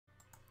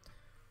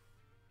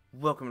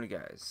Welcome to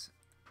guys,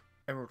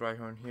 Emerald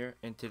Rhyhorn here,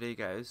 and today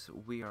guys,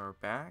 we are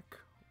back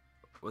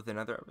with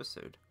another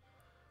episode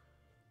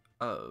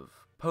of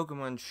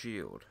Pokemon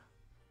Shield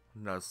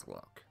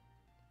Nuzlocke.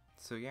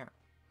 So yeah,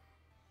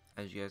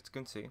 as you guys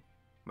can see,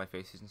 my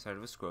face is inside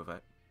of a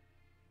Scrovet.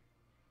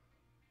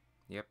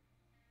 Yep.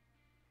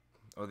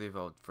 Or the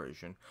evolved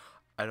version.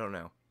 I don't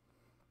know.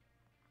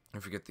 I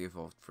forget the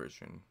evolved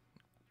version.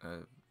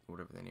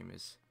 Whatever the name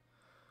is.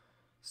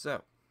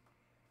 So,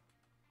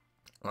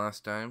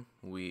 last time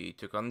we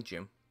took on the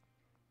gym.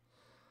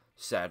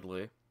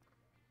 Sadly,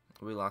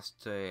 we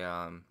lost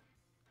a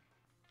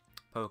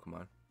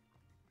Pokemon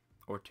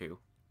or two.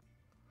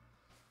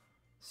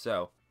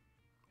 So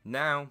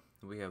now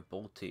we have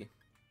Bolty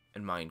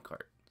and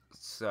Minecart.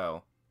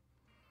 So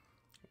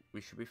we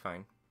should be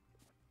fine.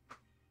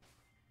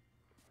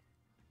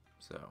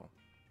 So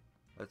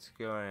let's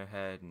go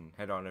ahead and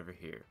head on over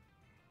here.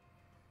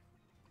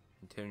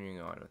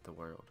 Continuing on with the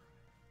world.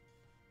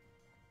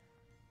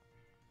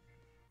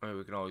 I mean,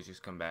 we can always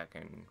just come back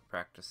and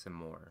practice some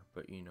more,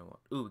 but you know what?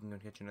 Ooh, we can go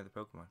catch another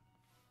Pokemon.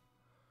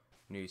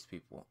 News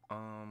people.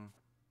 Trying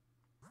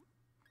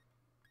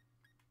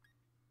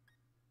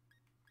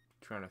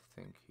to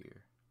think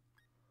here.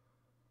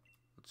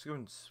 Let's go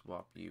and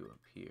swap you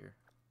up here.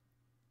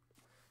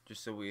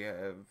 Just so we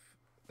have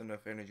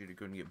enough energy to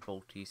go and get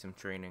Bolty some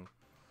training.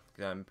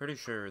 Because I'm pretty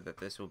sure that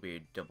this will be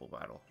a double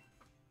battle.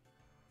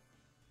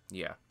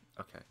 Yeah,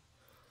 okay.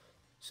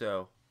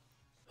 So,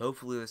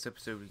 hopefully this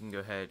episode we can go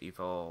ahead,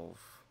 evolve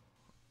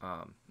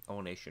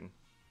All Nation.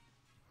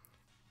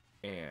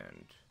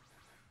 And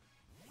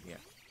yeah.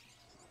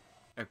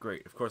 Oh,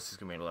 great. Of course it's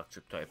going to be an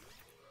electric type.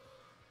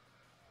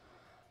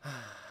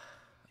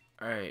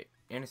 Alright,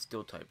 and a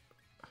steel type.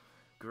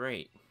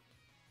 Great.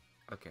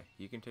 Okay,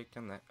 you can take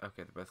down that.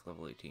 Okay, they're both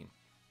level 18.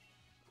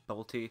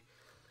 Bolty,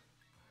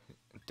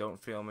 don't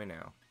fail me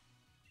now.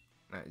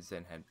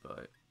 Zen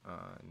Headbutt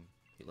on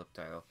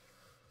Elliptile.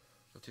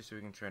 Let's see so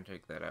we can try and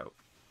take that out.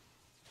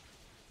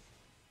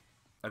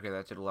 Okay,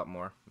 that did a lot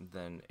more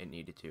than it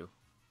needed to.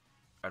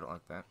 I don't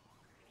like that.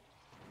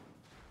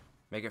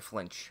 Make it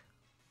flinch.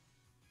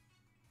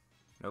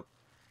 Nope.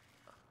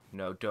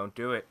 No, don't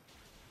do it.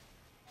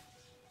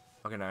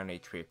 Okay, 9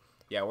 HP.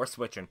 Yeah, we're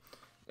switching.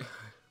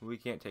 We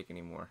can't take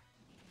any more.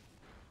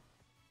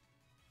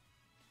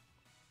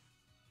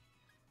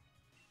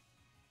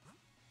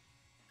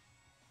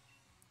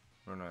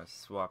 We're gonna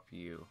swap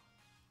you.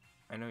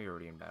 I know you're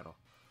already in battle.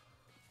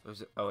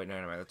 Was it? Oh wait,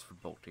 no, that's for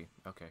Bolty.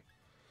 Okay.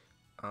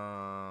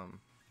 Oh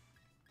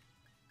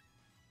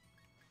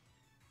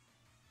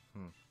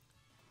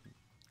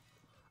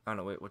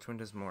no, wait, which one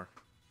does more?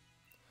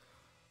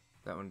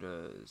 That one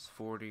does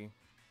 40.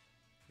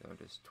 That one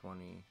does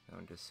 20. That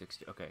one does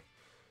 60. Okay.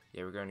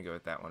 Yeah, we're going to go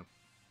with that one.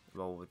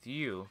 Well, with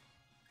you,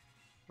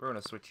 we're going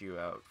to switch you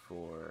out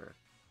for...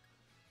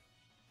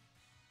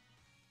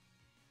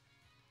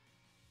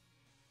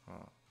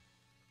 Oh.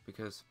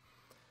 Because...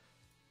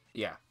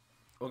 Yeah.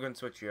 We're going to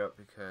switch you out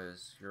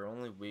because you're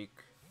only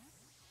weak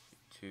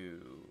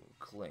to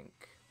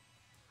Clink.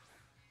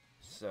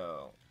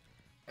 So,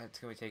 it's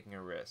going to be taking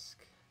a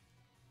risk.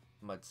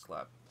 Mud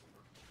Slap.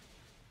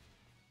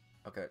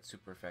 Okay, that's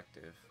super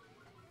effective.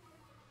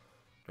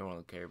 Don't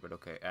really care, but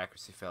okay.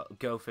 Accuracy fell.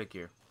 Go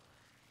figure.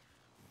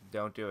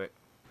 Don't do it.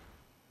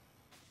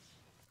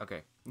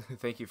 Okay.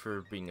 Thank you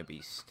for being a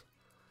beast.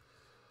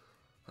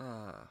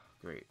 Ah,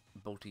 great.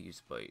 Bolty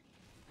use Bite.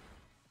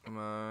 Come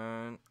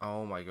on.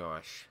 Oh my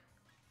gosh.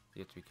 You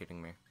have to be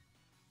kidding me.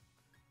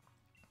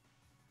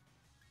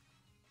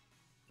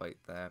 Bite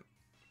that.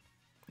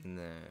 And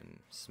then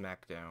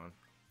Smackdown.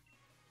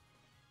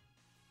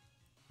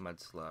 Mud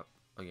Slap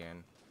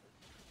again.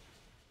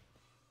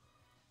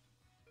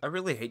 I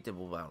really hate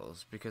double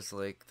battles because,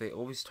 like, they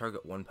always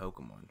target one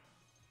Pokemon.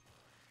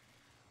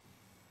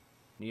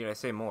 Need I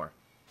say more?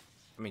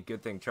 I mean,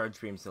 good thing Charge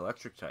Beam's the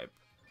electric type.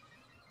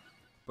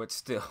 But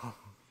still.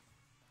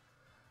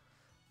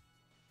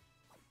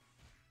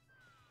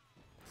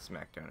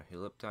 Smackdown a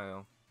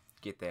Elliptile.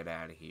 Get that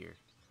out of here.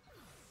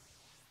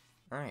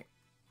 Alright.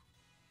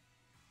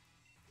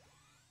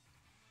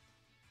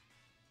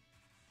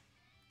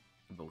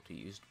 Bolty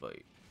used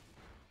Bite.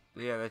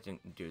 Yeah, that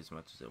didn't do as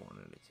much as I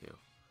wanted it to.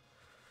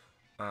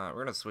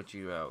 We're gonna switch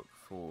you out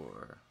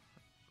for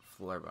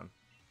Flarbon.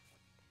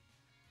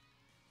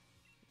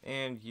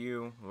 And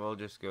you, we'll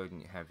just go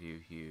and have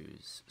you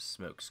use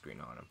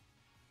Smokescreen on him.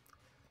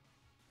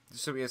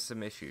 So he has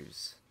some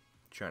issues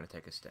trying to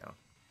take us down.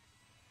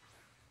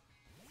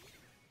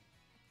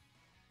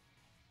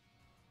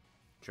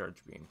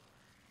 Charge Beam.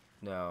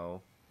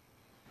 No.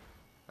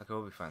 Okay,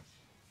 we'll be fine.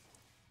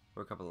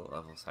 We're a couple of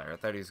levels higher. I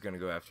thought he was gonna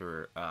go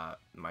after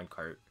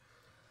Minecart.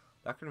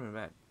 That could have been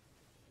bad.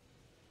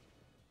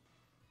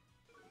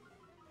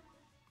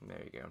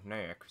 There you go. Now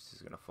your accuracy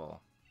is gonna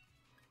fall.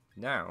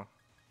 Now,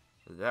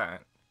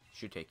 that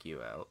should take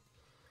you out.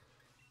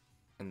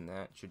 And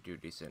that should do a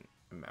decent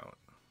amount.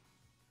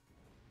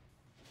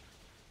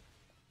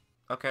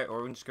 Okay,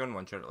 or we can just go and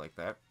one-shot it like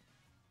that.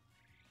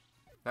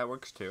 That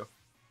works too.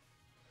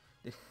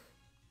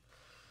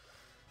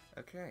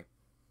 Okay.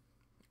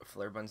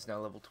 Flarebun's now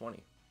level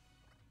 20.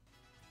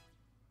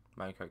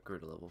 Minecart grew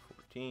to level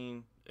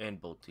 14.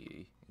 And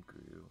Bolty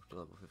grew to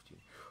level 15.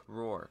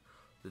 Roar.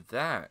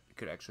 That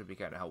could actually be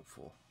kind of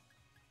helpful.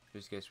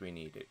 Just in case we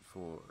need it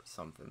for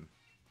something.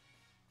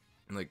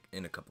 Like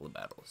in a couple of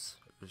battles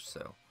or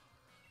so.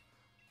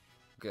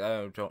 Because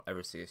I don't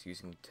ever see us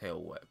using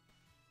Tail Whip.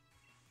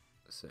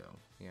 So,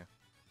 yeah.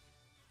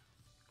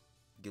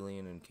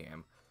 Gillian and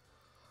Cam.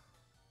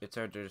 It's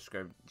hard to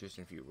describe just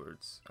in a few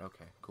words.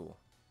 Okay, cool.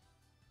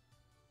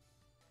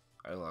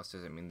 I lost.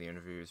 Does it mean the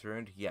interview is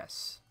ruined?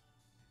 Yes.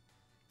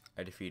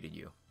 I defeated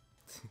you.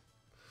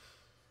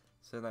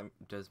 So that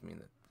does mean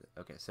that...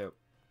 Okay, so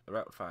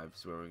Route 5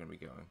 is where we're going to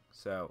be going.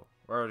 So,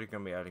 we're already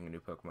going to be adding a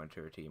new Pokemon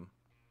to our team.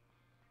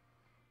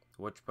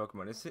 Which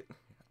Pokemon is it?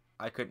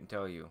 I couldn't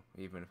tell you,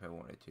 even if I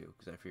wanted to,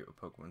 because I forget what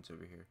Pokemon's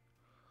over here.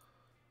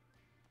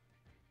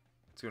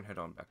 Let's go and head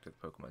on back to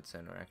the Pokemon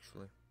Center,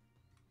 actually.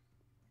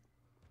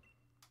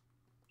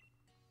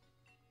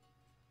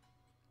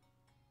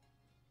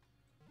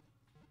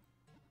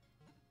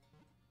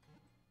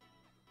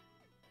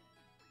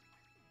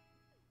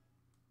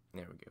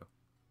 There we go.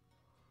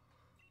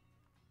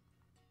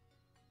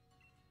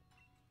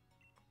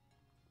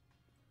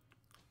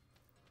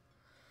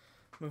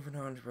 Moving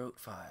on to Route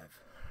 5.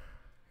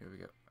 Here we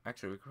go.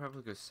 Actually, we could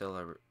probably go sell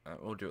our...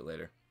 we'll do it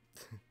later.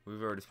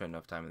 We've already spent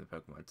enough time in the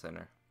Pokemon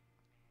Center.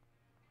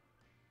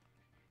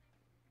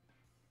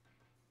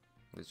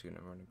 Just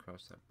gonna run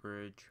across that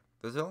bridge.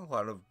 There's a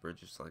lot of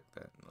bridges like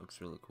that. It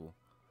looks really cool.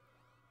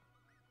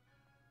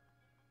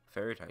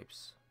 Fairy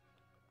types.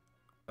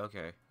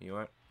 Okay, you know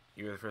what?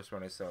 You were the first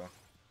one I saw.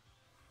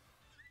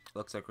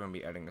 Looks like we're gonna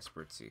be adding a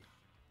Spritzy.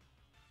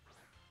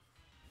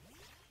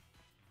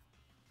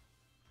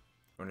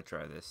 We're gonna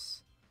try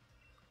this.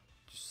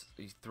 Just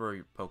you throw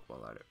your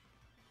Pokeball at it.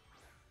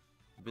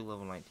 You'll be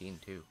level 19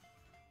 too.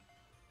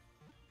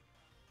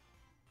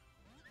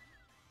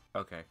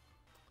 Okay.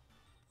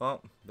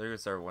 Well,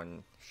 there's our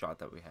one shot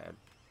that we had.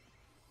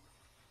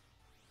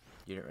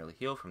 You didn't really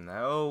heal from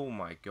that. Oh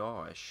my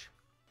gosh.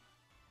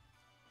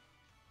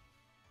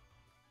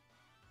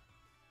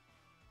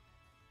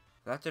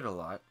 That did a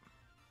lot.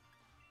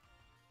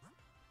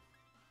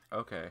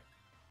 Okay.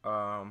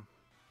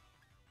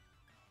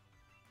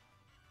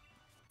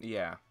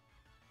 Yeah.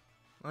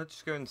 Let's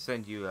just go and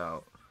send you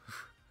out.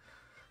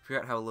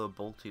 Forgot how low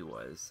Bolty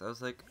was. I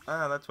was like,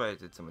 ah, that's why it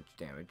did so much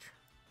damage.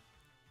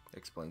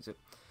 Explains it.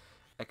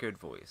 Echoed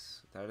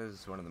voice. That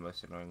is one of the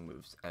most annoying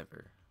moves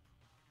ever.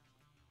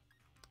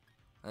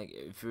 Like,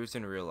 if it was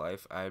in real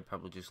life, I'd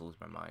probably just lose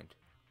my mind.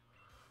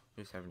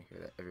 Just having to hear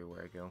that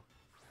everywhere I go.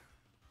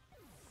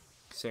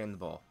 Stay in the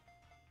ball.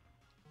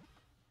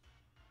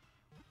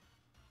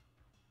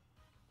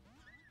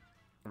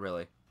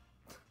 Really?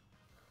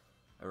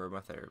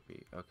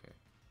 Aromatherapy. Okay.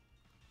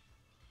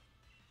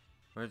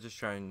 We're just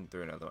trying to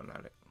throw another one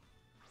at it.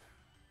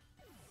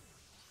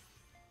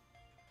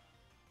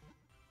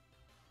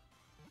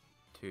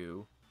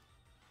 Two.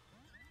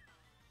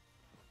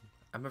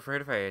 I'm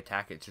afraid if I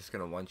attack it, it's just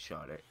gonna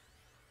one-shot it.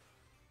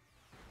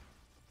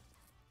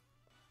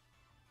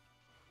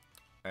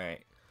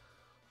 Alright.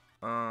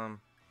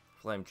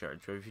 Flame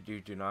charge. But if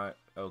you do not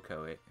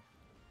OHKO it.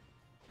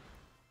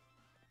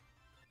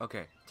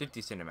 Okay, did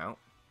decent amount.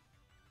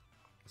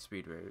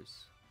 Speed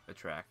raise.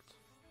 Attract.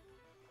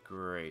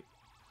 Great.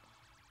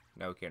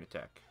 Now we can't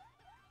attack.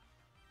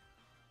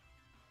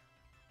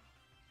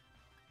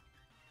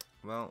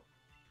 Well,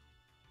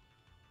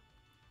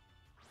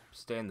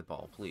 stay in the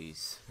ball,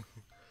 please.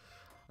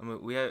 I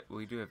mean,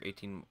 we do have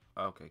 18.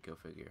 Okay, go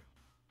figure.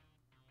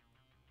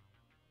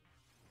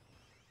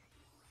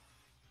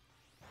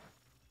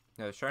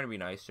 I was trying to be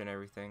nice and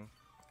everything,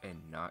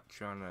 and not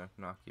trying to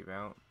knock you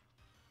out.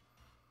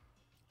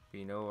 But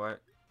you know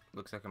what?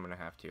 Looks like I'm gonna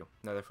have to.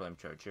 Another flame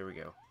charge. Here we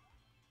go.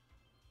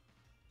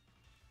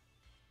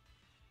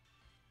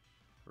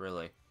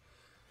 Really?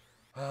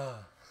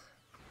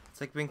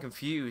 It's like being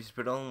confused,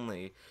 but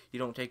only you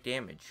don't take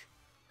damage.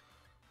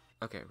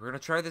 Okay, we're gonna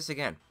try this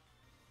again.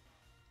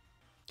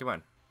 Come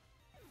on.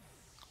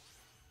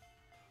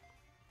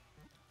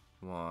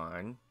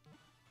 1,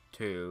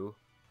 2,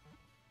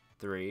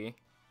 3.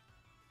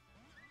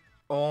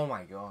 Oh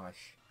my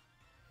gosh.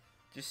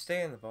 Just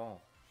stay in the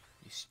ball.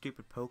 You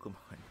stupid Pokemon.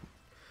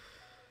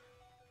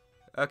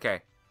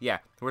 Okay, yeah,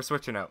 we're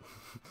switching out.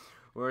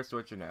 We're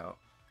switching out.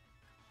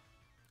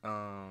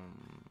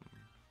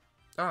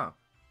 Oh,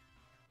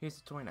 here's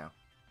the toy now.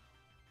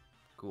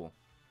 Cool.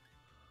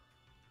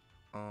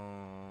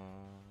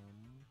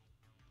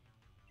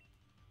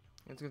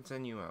 It's gonna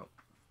send you out.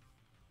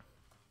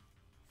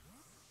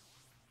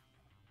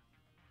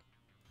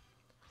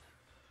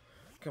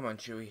 Come on,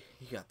 Chewy,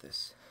 you got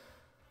this.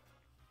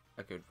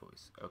 A good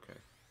voice. Okay.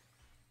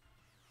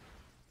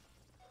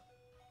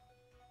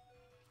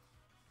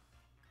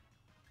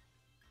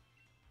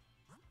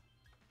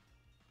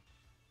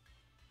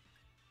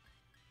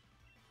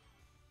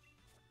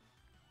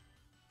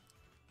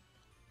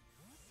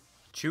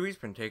 Chewy's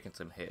been taking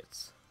some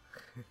hits.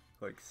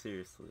 Like,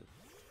 seriously.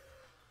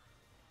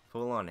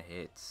 Full on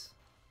hits.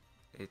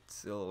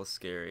 It's a little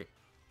scary.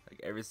 Like,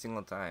 every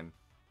single time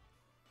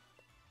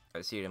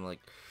I see it, I'm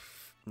like,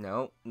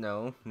 no,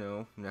 no,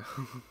 no, no.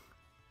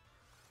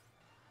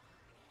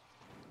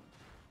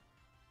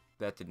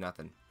 That did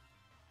nothing.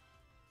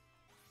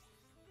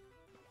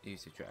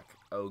 Use the track.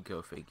 Oh,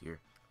 go figure.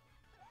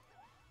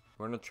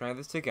 We're gonna try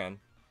this again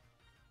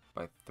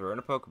by throwing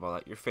a Pokeball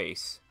at your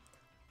face.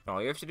 And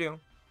all you have to do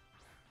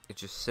is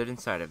just sit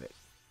inside of it.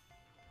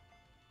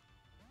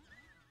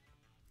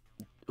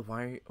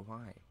 Why?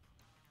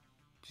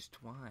 Just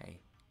why?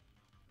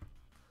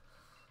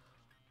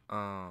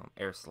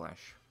 Air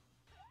Slash.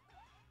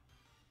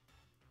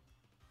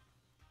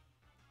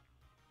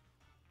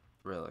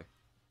 Really?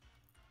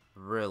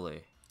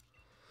 Really?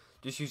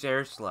 Just use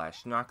Air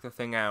Slash. Knock the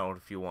thing out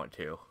if you want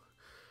to.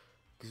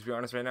 Because to be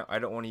honest right now, I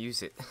don't want to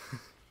use it.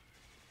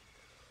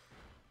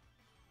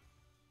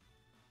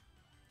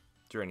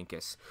 Draining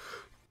Kiss.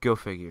 Go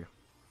figure.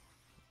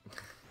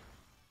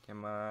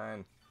 Come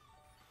on.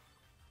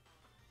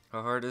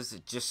 How hard is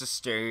it just to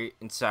stay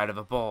inside of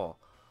a ball?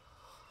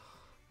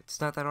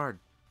 It's not that hard.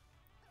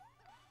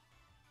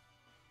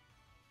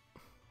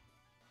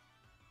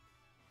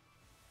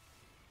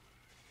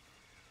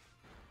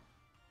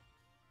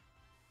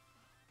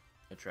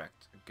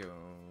 Attract. Go.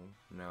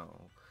 No.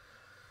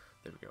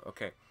 There we go.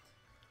 Okay.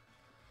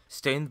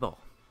 Stay in the ball.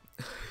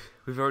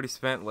 We've already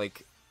spent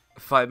like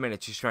 5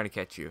 minutes just trying to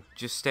catch you.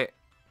 Just stay.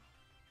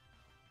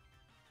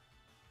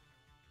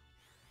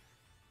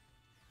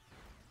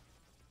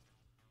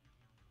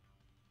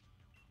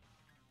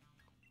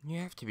 You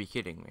have to be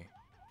kidding me.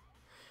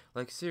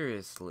 Like,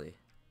 seriously.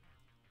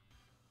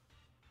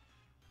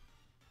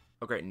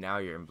 Okay, now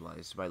you're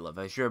immobilized by love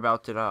as you're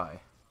about to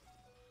die.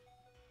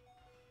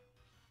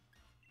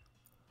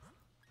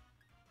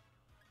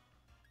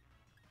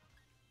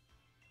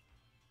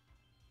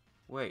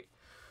 Wait.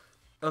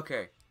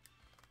 Okay.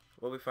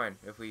 We'll be fine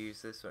if we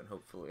use this one,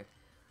 hopefully.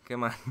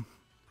 Come on.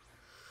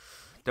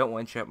 Don't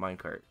one-shot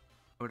minecart.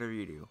 Whatever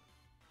you do.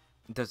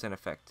 It doesn't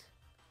affect.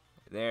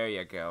 There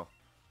you go.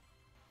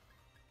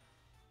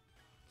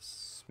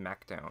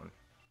 Smackdown.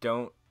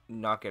 Don't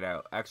knock it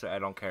out. Actually, I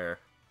don't care.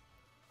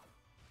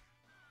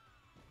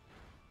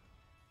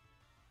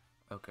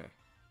 Okay.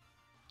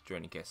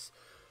 Draining Kiss.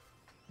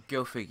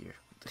 Go figure.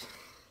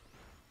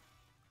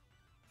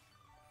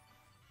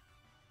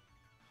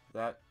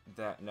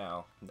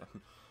 No.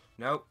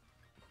 Nope.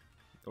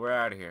 We're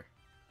out of here.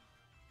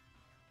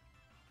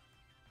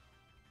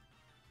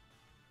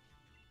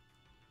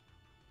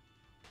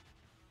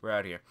 We're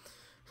out of here.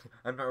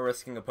 I'm not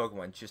risking a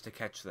Pokemon just to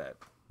catch that.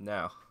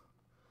 No.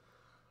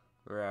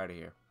 We're out of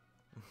here.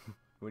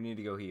 We need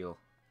to go heal.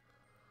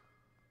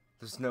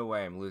 There's no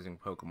way I'm losing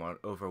Pokemon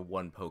over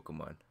one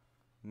Pokemon.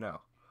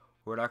 No.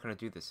 We're not going to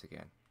do this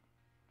again.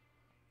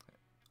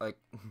 Like,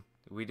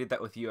 we did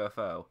that with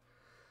UFO.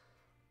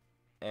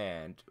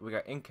 And we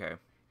got Inkay.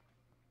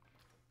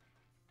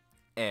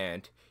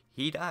 And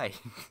he died.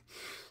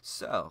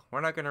 So,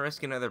 we're not going to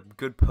risk another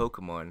good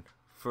Pokemon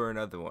for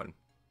another one.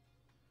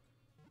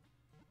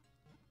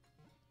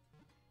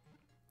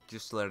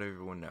 Just to let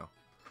everyone know.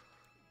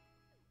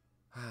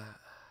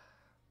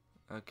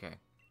 Okay.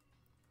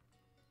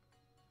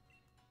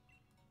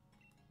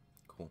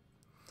 Cool.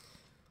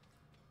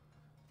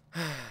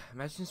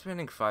 Imagine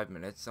spending 5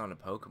 minutes on a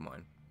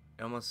Pokemon.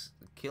 And almost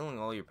killing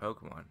all your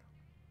Pokemon.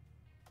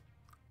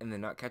 And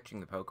then not catching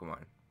the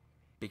Pokemon.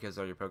 Because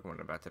all your Pokemon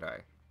are about to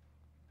die.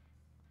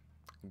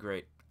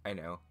 Great. I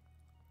know.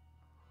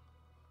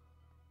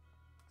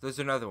 There's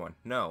another one.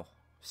 No.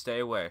 Stay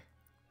away.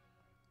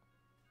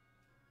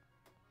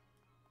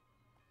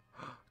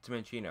 It's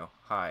Manchino.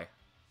 Hi.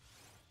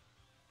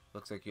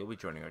 Looks like you'll be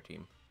joining our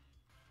team.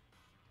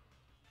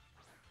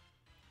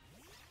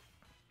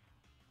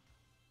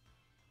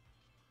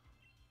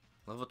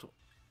 Level 2.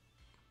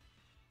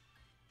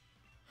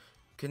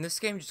 Can this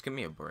game just give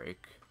me a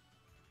break?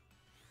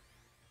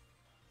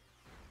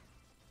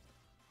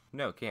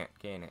 No, can't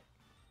it?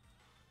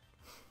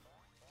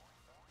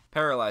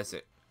 Paralyze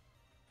it.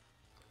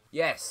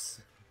 Yes!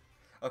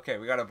 Okay,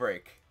 we got a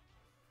break.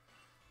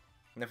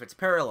 And if it's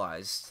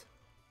paralyzed,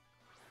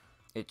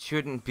 it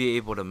shouldn't be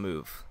able to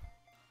move.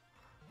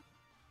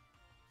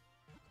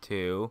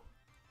 2,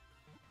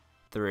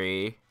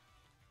 3.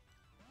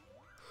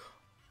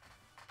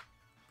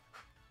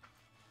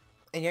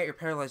 And yet you're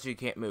paralyzed, so you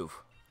can't move.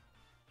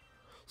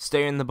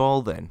 Stay in the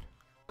ball then.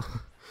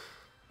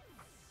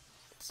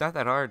 It's not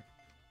that hard.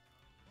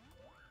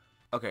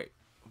 Okay,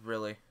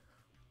 really?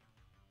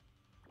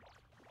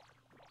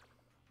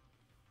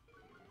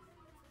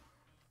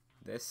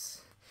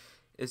 This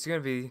is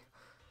gonna be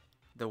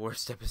the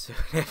worst episode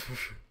ever.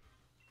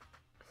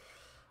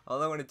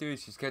 All I want to do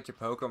is just catch a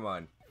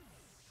Pokemon.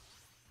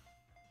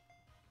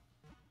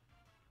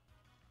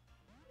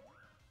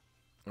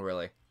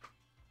 Really?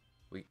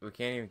 We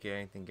can't even get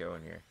anything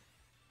going here.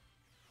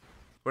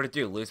 What'd it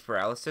do? Lose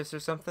paralysis or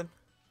something?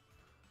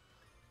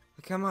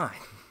 Come on.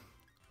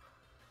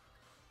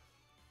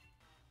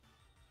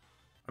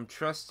 I'm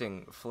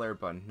trusting Flare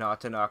Bun not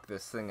to knock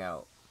this thing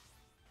out.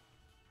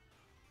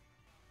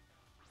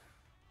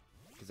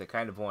 Because I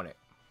kind of want it.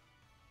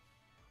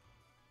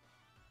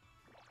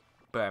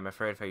 But I'm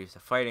afraid if I use the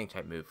fighting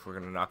type move, we're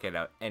going to knock it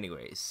out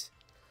anyways.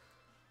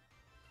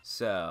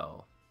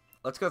 So,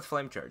 let's go with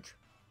Flame Charge.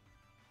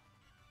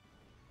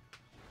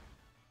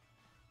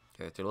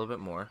 Okay, let's do a little bit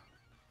more.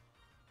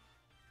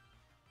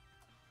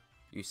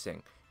 You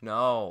sing.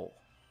 No!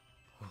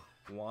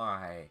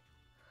 Why?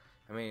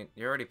 I mean,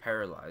 you're already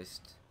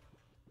paralyzed.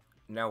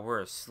 Now we're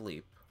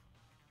asleep.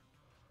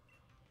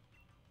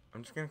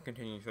 I'm just going to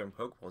continue throwing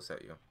Pokeballs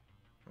at you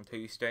until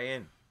you stay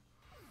in.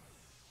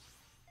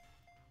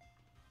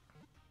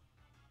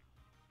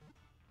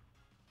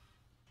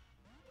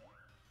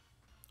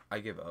 I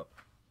give up.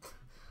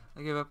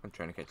 I give up on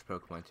trying to catch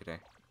Pokemon today.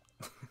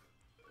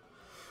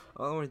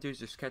 All I want to do is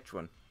just catch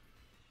one.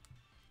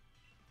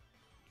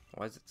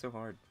 Why is it so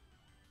hard?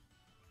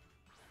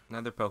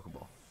 Another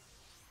Pokeball.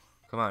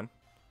 Come on.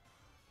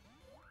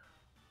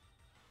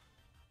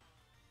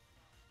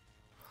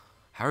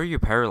 How are you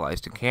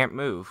paralyzed and can't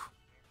move?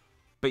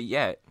 But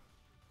yet,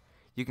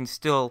 you can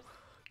still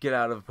get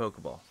out of a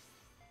Pokeball.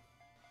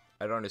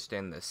 I don't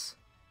understand this.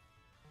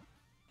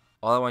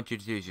 All I want you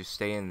to do is just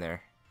stay in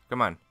there.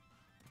 Come on.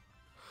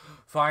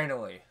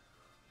 Finally.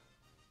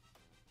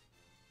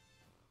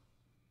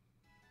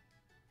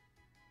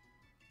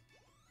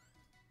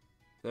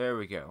 There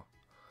we go.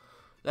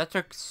 That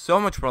took so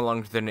much more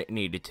longer than it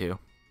needed to.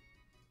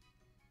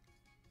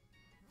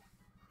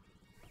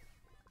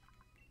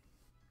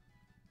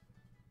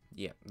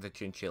 Yeah, the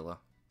chinchilla.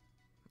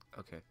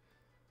 Okay.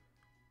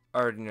 I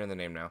already know the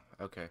name now.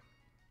 Okay.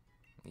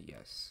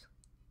 Yes.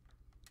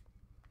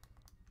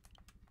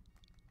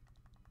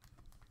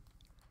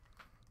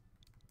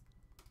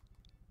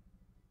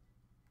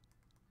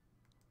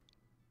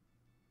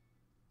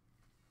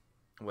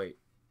 Wait.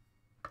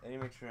 I need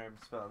to make sure I'm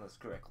spelling this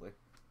correctly.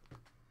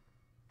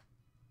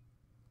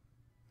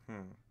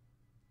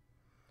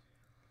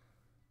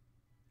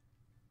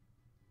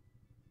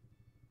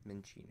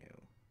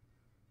 Minchino.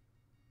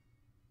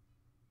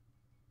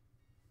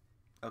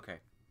 Okay.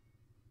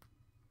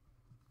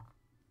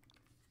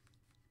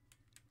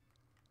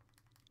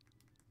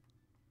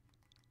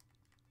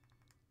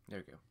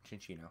 There we go.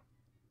 Chinchino.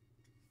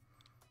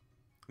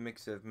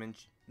 Mix of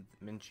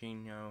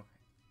Minchino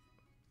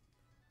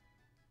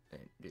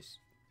and just,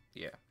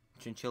 yeah,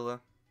 Chinchilla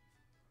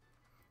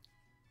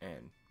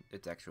and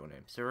its actual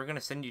name. So we're going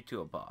to send you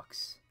to a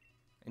box.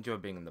 Enjoy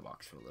being in the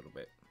box for a little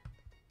bit.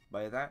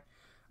 By that,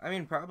 I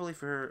mean probably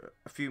for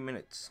a few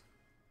minutes.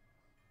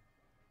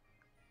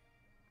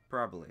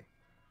 Probably.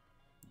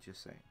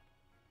 Just saying.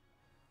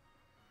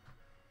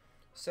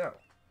 So,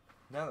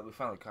 now that we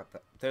finally caught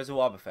that, there's a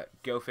Wobbuffet.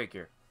 Go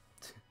figure.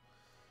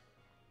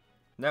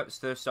 Nope,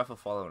 so there's stuff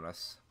following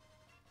us.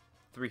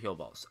 3 heal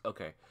balls.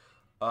 Okay.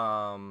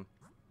 Pancham,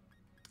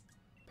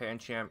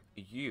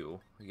 you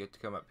get to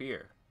come up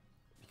here.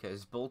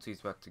 Because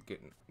Bolty's about to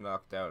get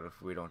knocked out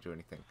if we don't do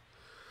anything.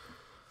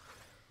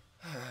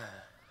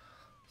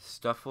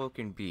 Stuffle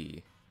can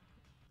be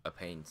a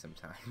pain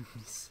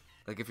sometimes.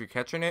 Like if you're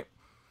catching it,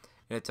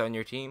 and it's on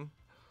your team,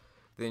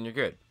 then you're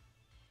good.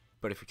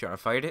 But if you're trying to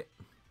fight it,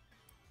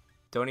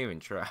 don't even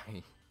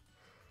try.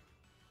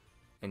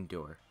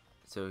 Endure.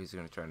 So he's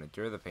going to try and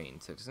endure the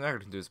pain, so it's not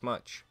going to do as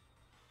much.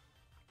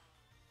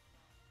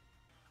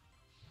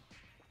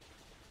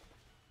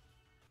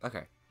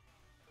 Okay.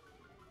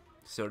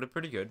 So did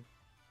pretty good.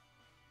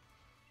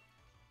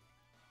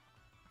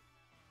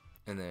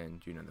 And then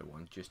do another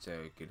one just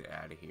to get it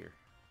out of here.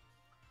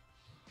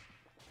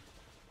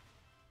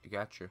 You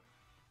gotcha.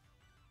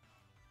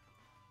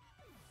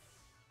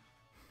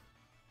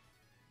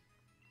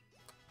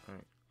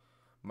 Alright.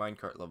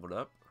 Minecart leveled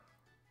up.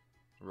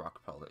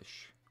 Rock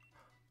polish.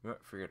 You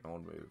might forget an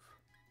old move.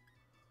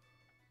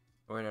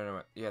 Oh, wait,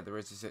 no. Yeah, the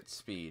resist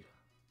speed.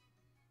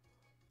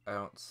 I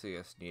don't see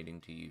us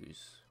needing to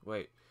use.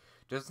 Wait,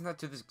 doesn't that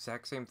do the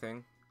exact same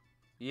thing?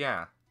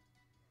 Yeah.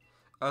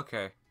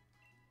 Okay.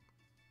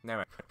 Never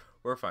mind.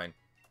 We're fine.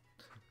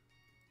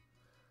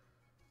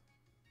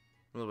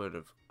 A little bit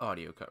of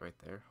audio cut right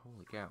there.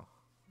 Holy cow.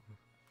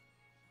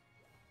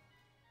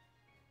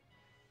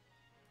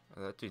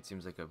 Oh, that dude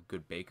seems like a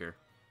good baker.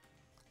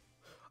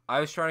 I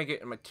was trying to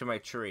get to my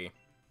tree.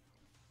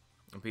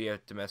 But you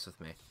have to mess with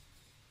me.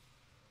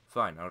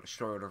 Fine, I'll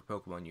destroy whatever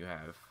Pokemon you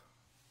have.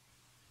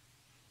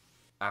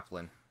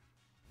 Applin.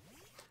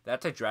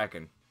 That's a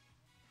dragon.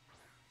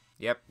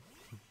 Yep.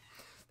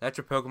 That's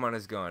your Pokemon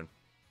is gone.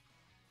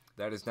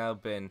 That has now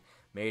been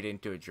made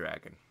into a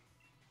dragon.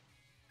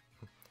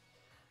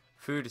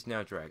 Food is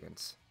now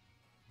dragons.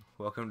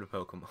 Welcome to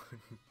Pokemon.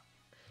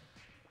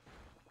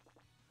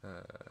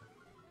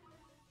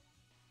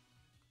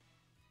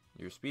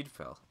 Your speed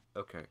fell.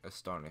 Okay,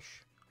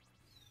 Astonish.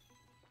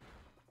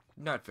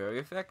 Not very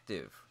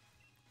effective.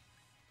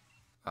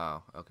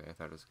 Oh, okay, I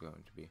thought it was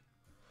going to be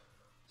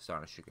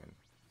Astonish again.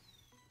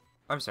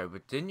 I'm sorry,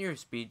 but didn't your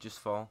speed just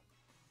fall?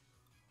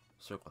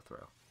 Circle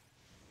throw.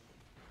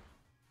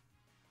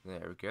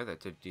 There we go,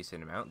 that did a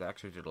decent amount. That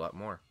actually did a lot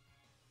more.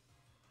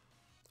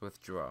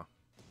 Withdraw.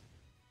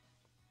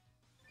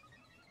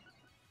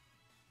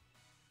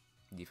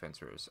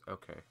 Defense rose,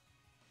 okay.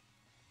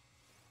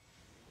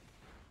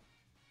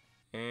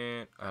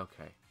 And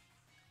Okay.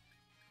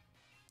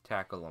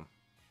 Tackle him.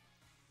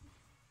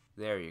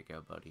 There you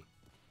go, buddy.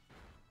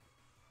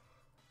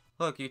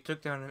 Look, you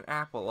took down an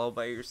apple all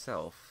by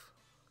yourself.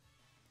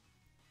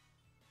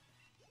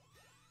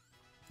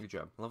 Good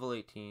job. Level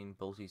 18.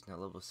 Bolty's now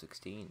level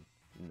 16.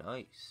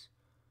 Nice.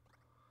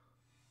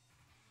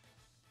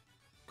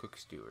 Cook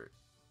Stewart.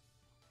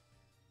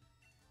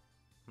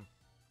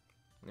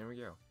 There we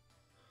go.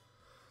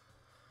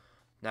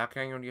 Now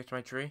can I go and get to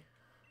my tree?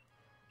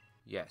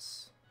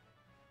 Yes.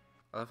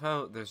 I love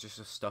how there's just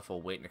a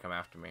Stuffle waiting to come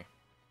after me.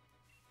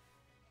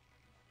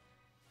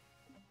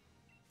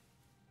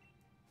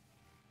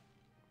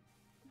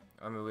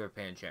 I mean, we have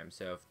Pancham,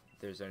 so if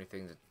there's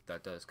anything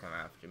that does come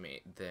after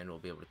me, then we'll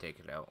be able to take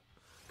it out.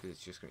 Because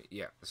it's just gonna be,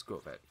 yeah, let's go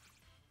with it.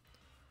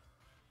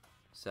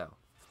 So,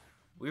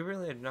 we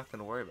really had nothing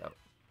to worry about.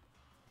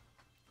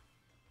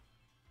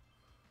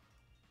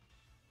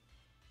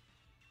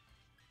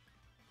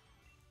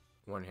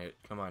 One hit,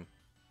 come on.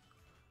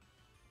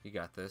 You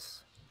got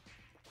this.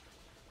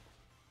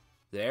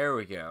 There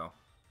we go.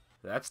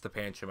 That's the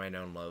Pancham I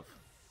know and love.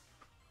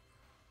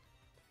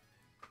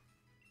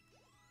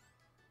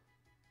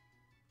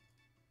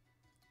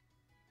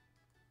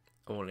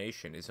 Whole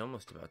nation is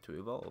almost about to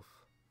evolve.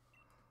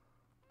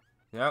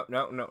 No,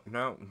 no, no,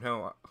 no,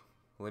 no.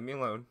 Leave me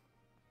alone.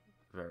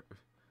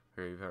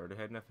 We've already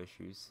had enough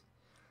issues.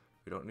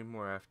 We don't need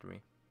more after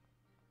me.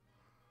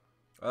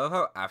 I love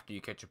how after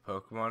you catch a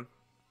Pokemon,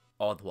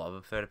 all the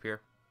Wobbuffet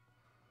appear.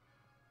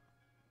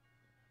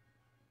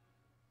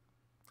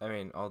 I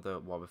mean,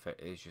 although Wobbuffet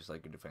is just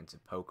like a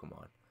defensive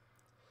Pokemon.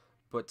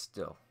 But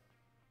still,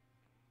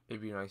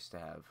 it'd be nice to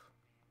have.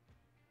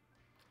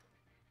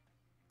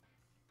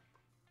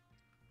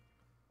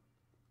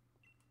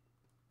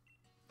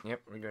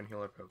 Yep, we're going to heal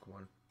our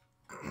Pokemon.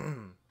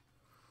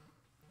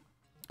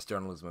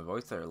 Starting to lose my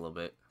voice there a little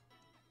bit.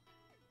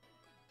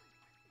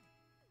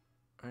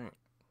 Alright.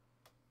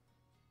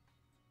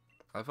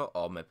 I felt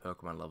all my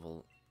Pokemon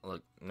level,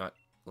 like, not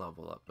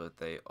level up, but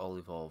they all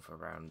evolve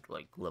around,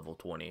 like, level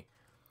 20.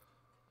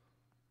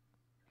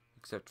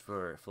 Except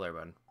for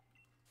Flairbun.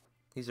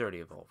 He's already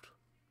evolved.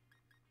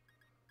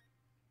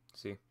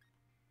 See?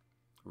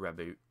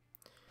 Reboot.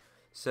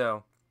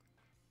 So,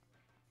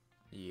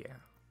 yeah.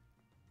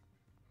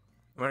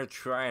 I'm gonna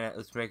try and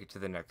let's make it to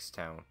the next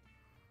town.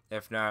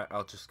 If not,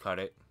 I'll just cut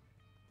it.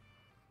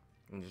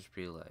 And just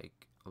be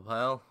like,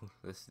 well,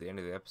 this is the end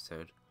of the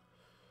episode.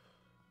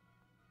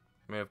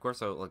 I mean, of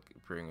course I'll, like,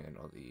 bring in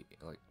all the,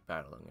 like,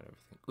 battling and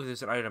everything. Ooh,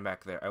 there's an item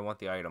back there. I want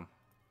the item.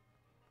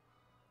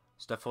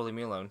 Stuff, leave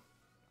me alone.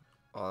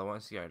 All I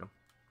want is the item.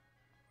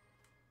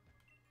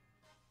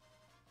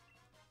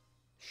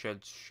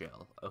 Shed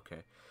shell.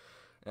 Okay.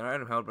 An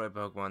item held by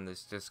Pokemon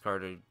that's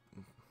discarded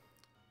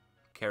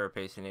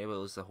Carapace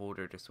enables the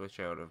holder to switch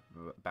out of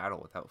battle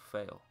without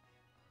fail.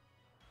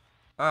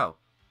 Oh.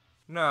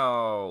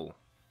 No.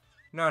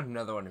 Not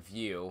another one of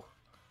you.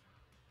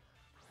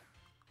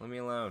 Leave me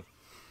alone.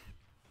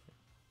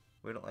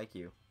 We don't like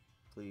you.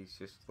 Please,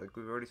 just, like,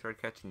 we've already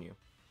started catching you.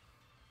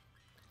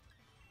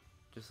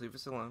 Just leave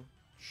us alone.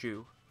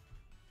 Shoo.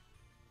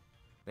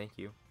 Thank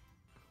you.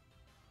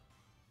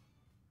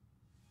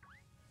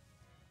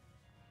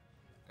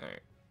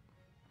 Alright.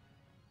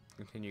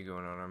 Continue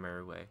going on our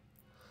merry way.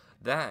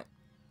 That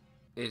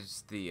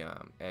is the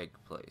egg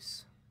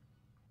place.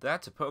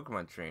 That's a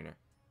Pokemon trainer.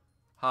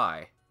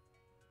 Hi.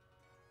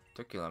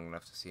 Took you long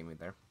enough to see me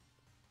there.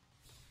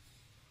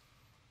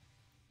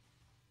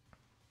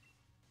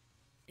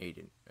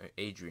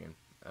 Adrian.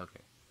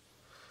 Okay.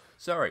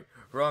 Sorry,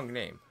 wrong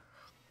name.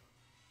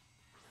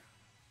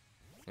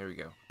 There we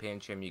go.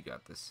 Pancham, you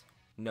got this.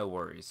 No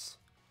worries.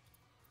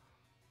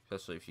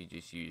 Especially if you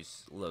just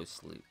use low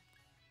sleep.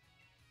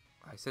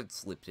 I said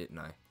sleep, didn't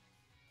I?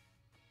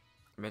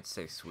 I meant to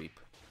say sweep.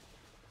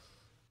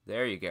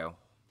 There you go.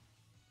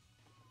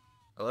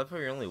 I love how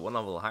you're only one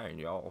level higher and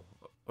y'all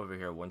over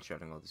here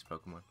one-shotting all these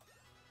Pokemon.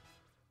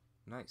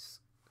 Nice.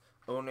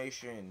 Oh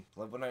Nation,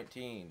 level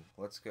 19.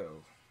 Let's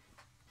go.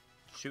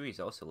 Chewy's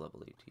also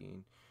level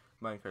 18.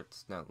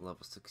 Minecart's now level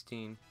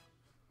 16.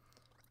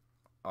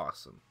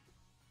 Awesome.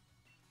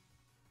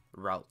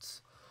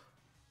 Routes.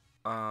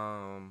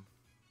 That's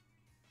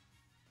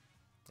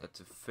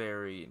a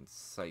fairy and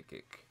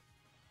psychic.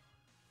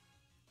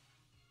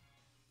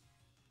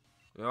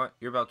 You know what?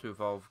 You're about to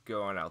evolve.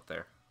 Go on out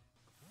there.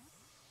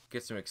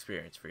 Get some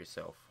experience for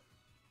yourself.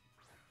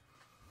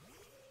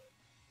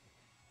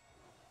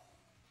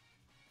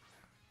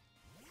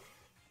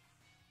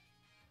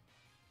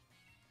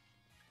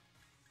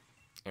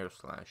 Air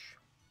Slash.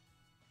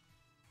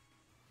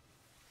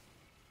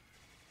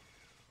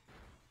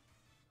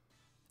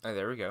 Oh,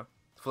 there we go.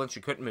 Flinch,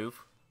 you couldn't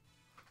move.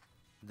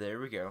 There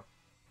we go.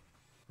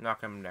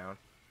 Knock him down.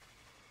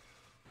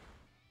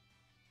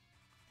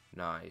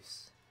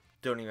 Nice.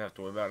 Don't even have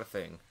to worry about a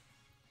thing.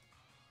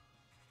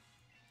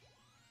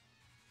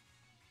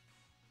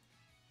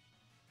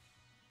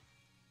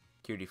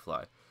 Cutie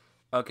fly.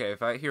 Okay,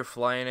 if I hear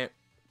fly in it,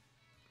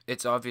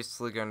 it's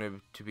obviously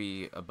going to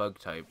be a bug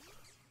type.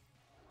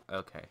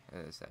 Okay,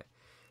 as I say.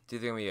 It's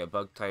either going to be a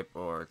bug type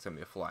or it's going to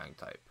be a flying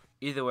type.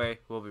 Either way,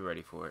 we'll be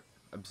ready for it.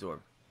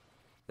 Absorb.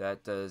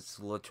 That does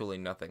literally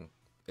nothing.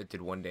 It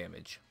did 1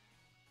 damage.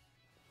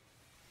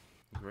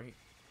 Great.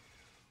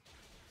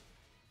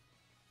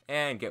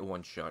 And get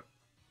 1 shot.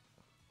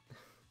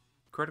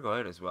 Critical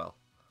hit as well.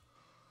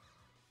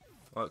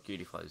 Oh,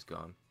 Cutie Fly's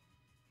gone.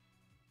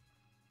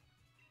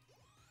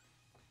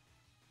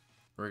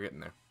 We're getting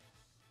there.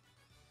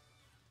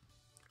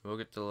 We'll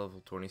get to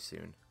level 20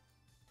 soon.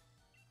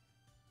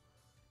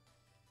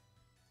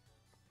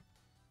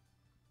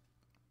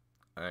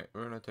 Alright,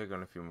 we're gonna take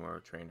on a few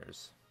more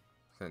trainers,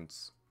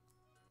 since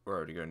we're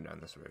already going down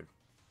this road.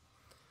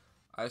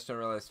 I just don't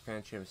realize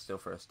Pikachu is still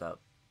first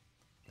up.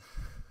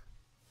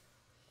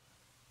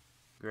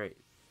 Great.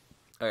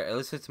 Alright, at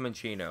least it's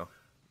Minchino.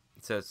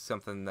 So it's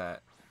something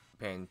that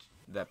Pan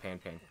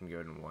can go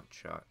in 1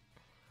 shot.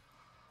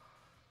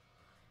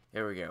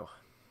 Here we go.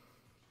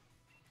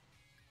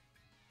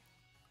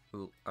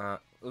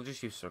 We'll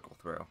just use Circle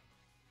Throw.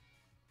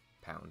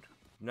 Pound.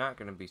 Not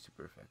gonna be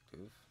super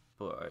effective,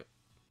 but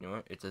you know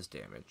what? It does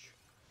damage.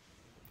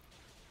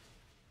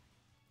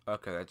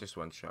 Okay, that just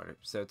 1 shot it,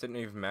 so it didn't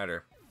even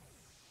matter.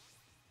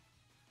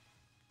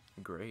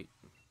 Great.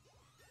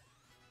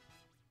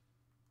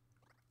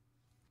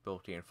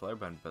 Bolty and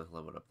Flarbund both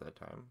leveled up that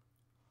time.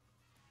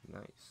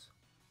 Nice.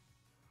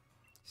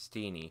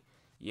 Steenie.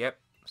 Yep,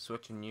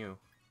 switching you.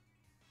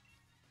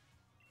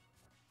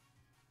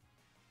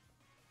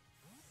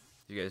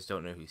 If you guys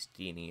don't know who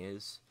Steenie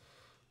is,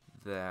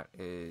 that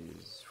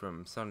is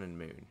from Sun and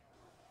Moon.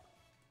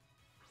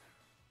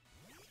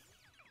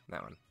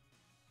 That one.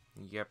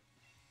 Yep.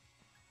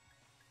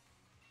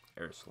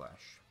 Air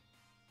Slash.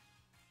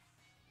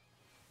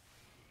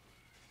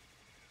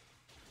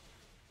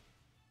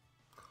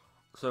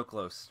 So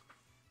close.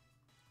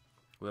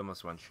 We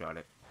almost 1-shot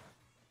it.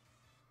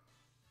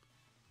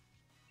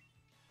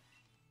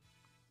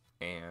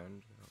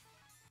 And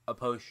a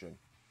potion.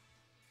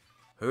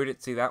 Who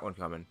didn't see that one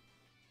coming?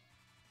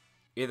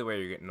 Either way,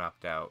 you're getting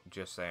knocked out.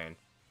 Just saying.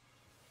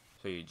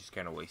 So you just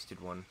kind of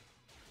wasted 1.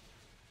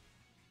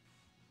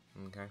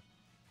 Okay.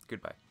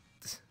 Goodbye.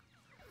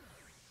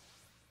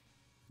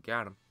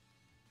 Got him.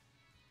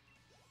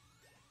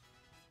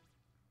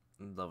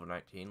 Level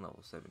 19, level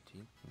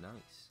 17. Nice.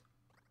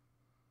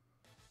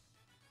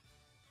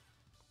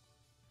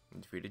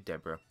 Defeated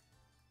Deborah.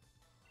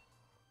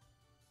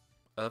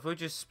 I love we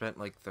just spent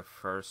like the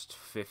first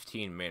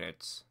 15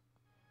 minutes.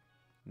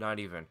 Not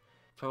even.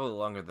 Probably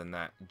longer than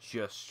that.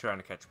 Just trying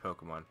to catch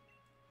Pokemon.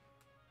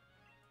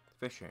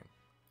 Fishing.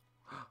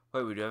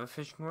 Wait, we do have a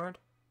fishing rod?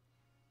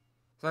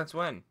 Since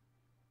when?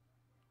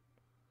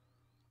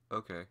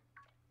 Okay.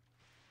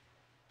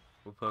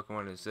 What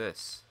Pokemon is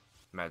this?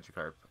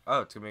 Magikarp.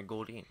 Oh, it's gonna be a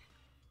Goldeen.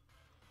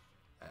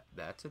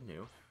 That's a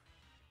new.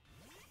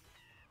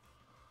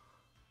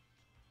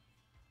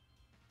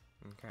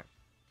 Okay.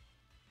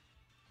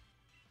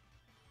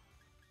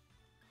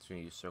 So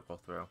we use Circle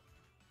Throw.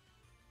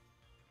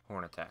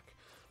 Horn Attack.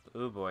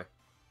 Oh boy.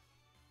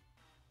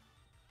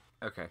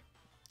 Okay.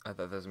 I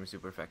thought that was gonna be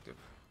super effective.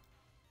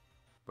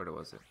 But it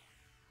wasn't.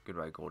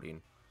 Goodbye,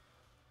 Goldeen.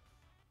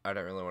 I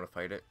don't really want to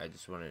fight it. I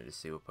just wanted to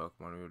see what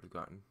Pokemon we would have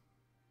gotten.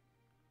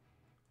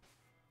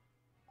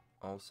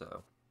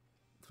 Also,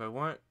 if I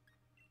want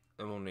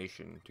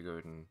Emanation to go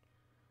ahead and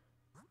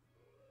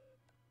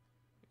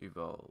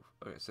evolve.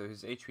 Okay, so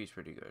his HP is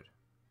pretty good.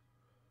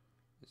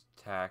 His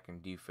attack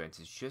and defense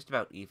is just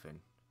about even.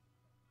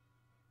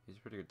 He's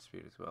pretty good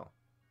speed as well.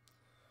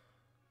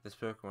 This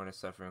Pokemon is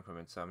suffering from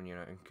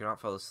insomnia and cannot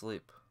fall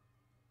asleep.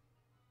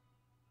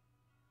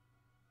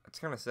 That's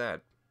kind of sad.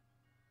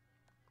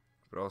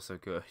 But also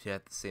good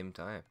at the same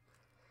time.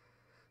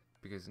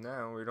 Because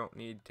now we don't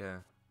need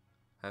to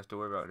have to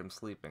worry about him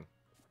sleeping.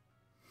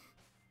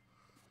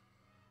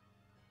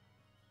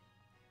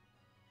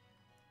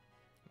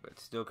 But it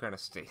still kind of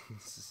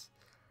stings.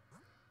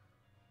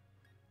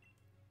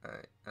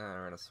 Alright,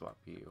 I'm gonna swap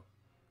you.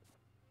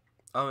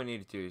 All we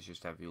need to do is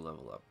just have you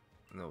level up,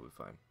 and that'll be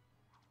fine.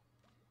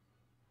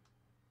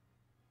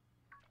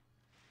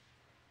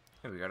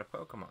 Hey, we got a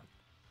Pokemon.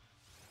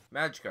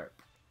 Magikarp.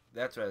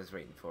 That's what I was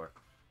waiting for.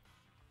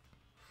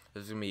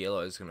 This is gonna be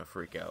yellow, it's gonna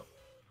freak out.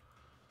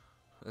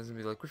 It's gonna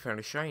be like, we found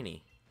a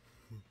shiny.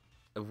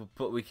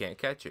 But we can't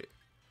catch it.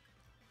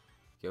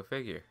 Go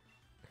figure.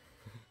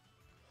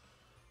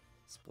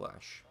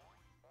 Splash.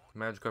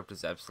 Magikarp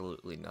does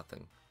absolutely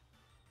nothing.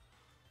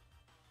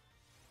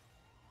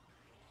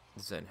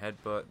 Zen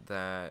Headbutt,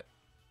 that...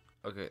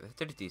 Okay, that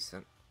did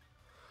decent.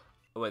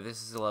 Oh wait,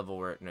 this is a level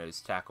where it knows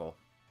Tackle.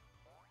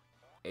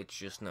 It's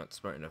just not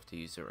smart enough to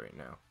use it right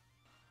now.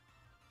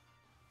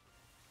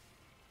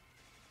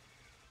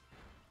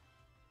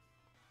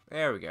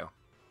 There we go.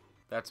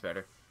 That's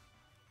better.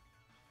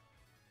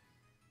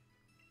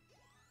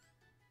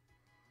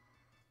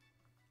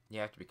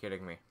 You have to be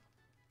kidding me.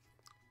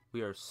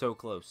 We are so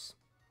close.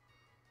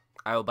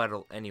 I will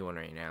battle anyone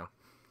right now.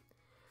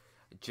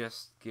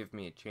 Just give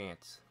me a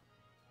chance.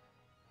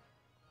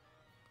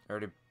 I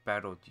already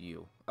battled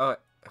you. Oh,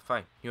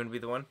 fine. You want to be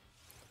the one?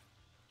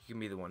 You can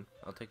be the one.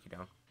 I'll take you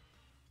down.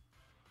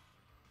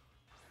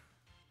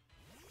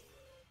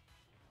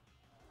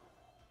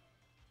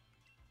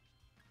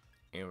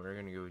 And we're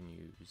gonna go and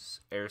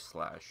use Air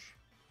Slash.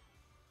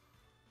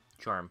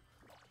 Charm.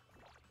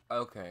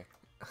 Okay.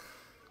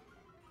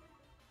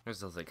 There's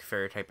those like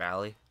fairy type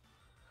alley.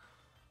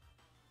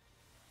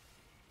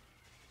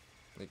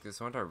 Like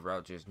this one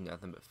route just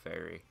nothing but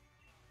fairy.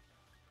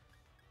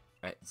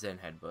 Alright, Zen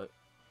Headbutt.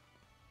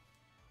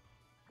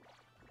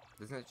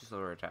 Doesn't that just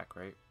lower attack,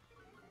 right?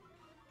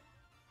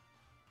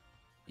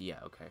 Yeah,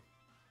 okay.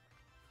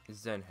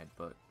 Zen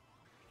Headbutt.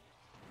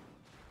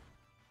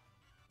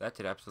 That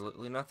did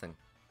absolutely nothing.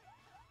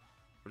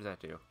 What does that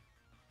do?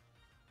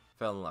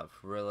 Fell in love.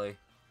 Really?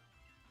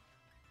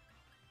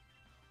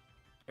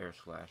 Air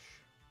Slash.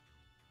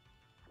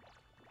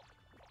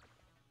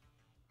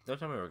 Don't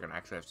tell me we're gonna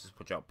actually have to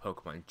switch out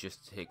Pokemon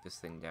just to take this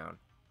thing down.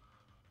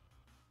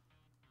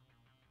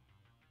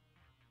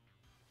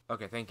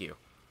 Okay, thank you.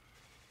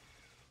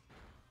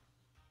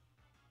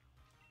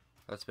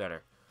 That's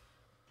better.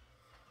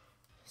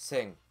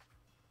 Sing.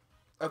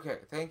 Okay,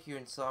 thank you,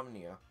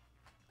 Insomnia.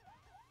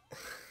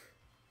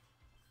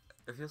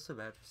 I feel so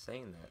bad for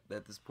saying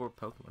that this poor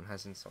Pokemon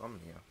has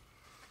insomnia.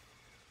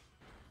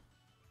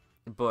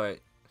 But,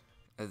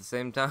 at the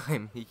same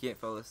time, he can't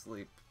fall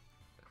asleep.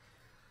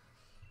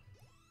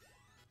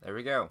 There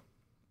we go.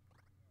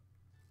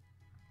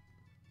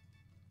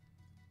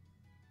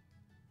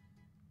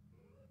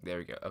 There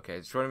we go. Okay,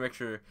 just want to make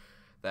sure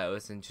that I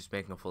wasn't just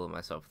making a fool of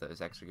myself, that was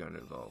actually going to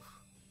evolve.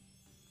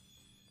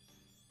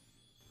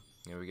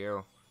 Here we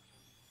go.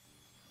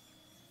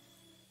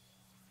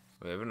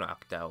 We have an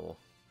Octowl.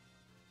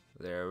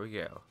 There we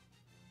go.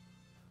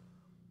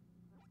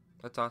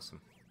 That's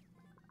awesome.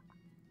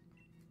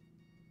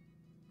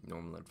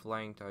 Normal and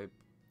flying type.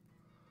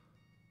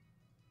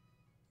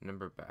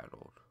 Number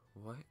battled.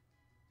 What?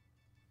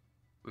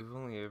 We've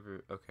only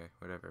ever... Okay,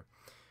 whatever.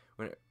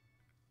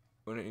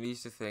 When it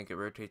needs to think, it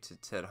rotates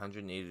its head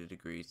 180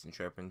 degrees and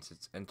sharpens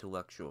its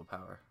intellectual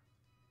power.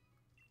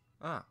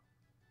 Ah.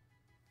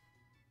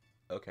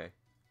 Okay.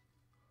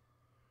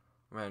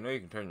 I mean, I know you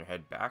can turn your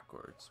head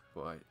backwards,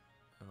 but,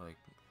 like,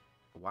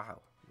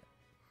 wow.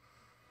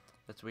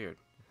 That's weird.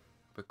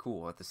 But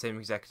cool, at the same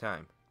exact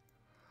time.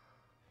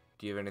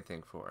 Do you have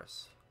anything for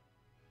us?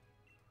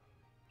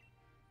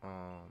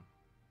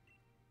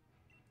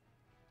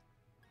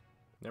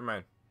 Never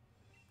mind.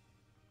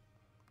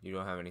 You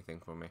don't have anything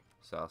for me,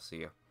 so I'll see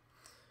you.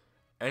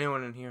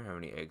 Anyone in here have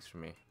any eggs for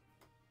me?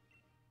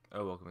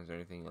 Oh, welcome. Is there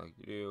anything you like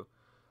to do?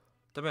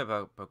 Tell me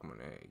about Pokemon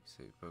eggs.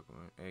 Hey,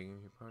 Pokemon egg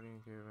in your party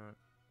you care about?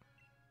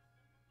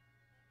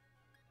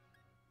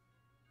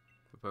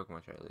 What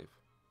Pokemon should I leave?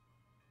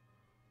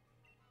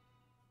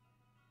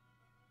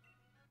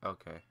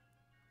 Okay.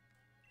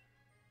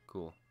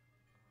 Cool.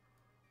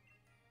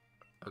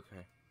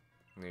 Okay.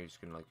 And you're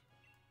just gonna like...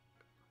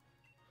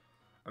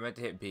 I meant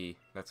to hit B.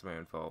 That's my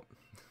own fault.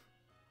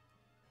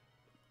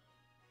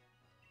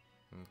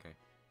 Okay.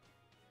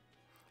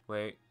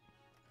 Wait.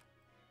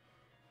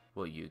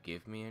 Will you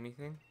give me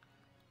anything?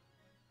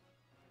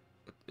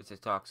 It's a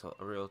Toxel,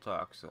 a real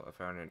Toxel. I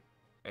found an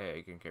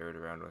egg and carried it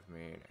around with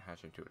me and it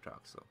hatched into a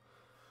Toxel.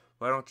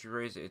 Why don't you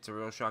raise it? It's a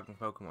real shocking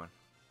Pokemon.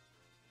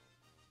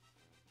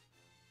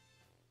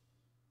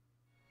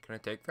 Can I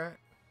take that?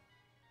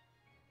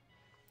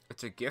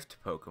 It's a gift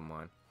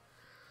Pokemon.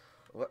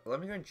 Let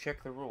me go and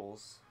check the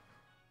rules.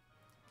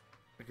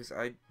 Because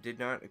I did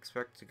not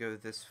expect to go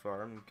this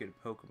far and get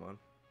a Pokemon.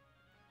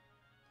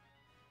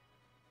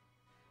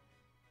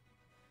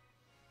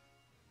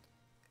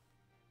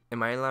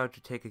 Am I allowed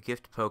to take a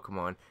gift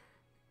Pokemon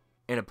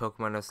in a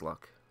Pokemon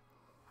Nuzlocke?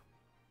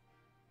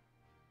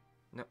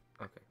 No?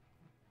 Okay.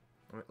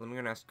 Let me go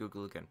and ask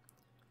Google again.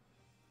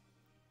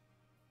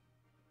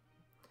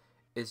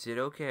 Is it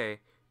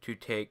okay to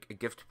take a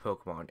gift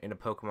Pokemon in a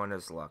Pokemon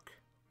Nuzlocke?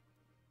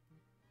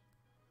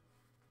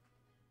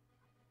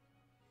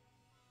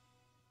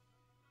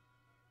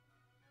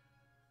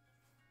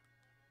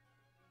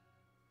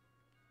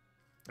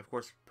 Of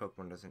course,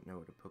 Pokemon doesn't know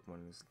what a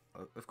Pokemon is.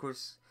 Of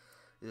course,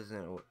 it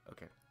doesn't know what...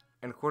 Okay.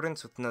 In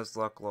accordance with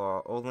Nuzlocke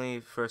law, only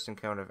first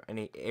encounter of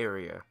any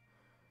area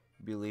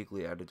be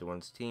legally added to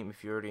one's team.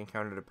 If you already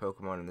encountered a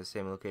Pokemon in the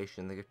same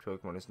location, the gift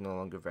Pokemon is no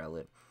longer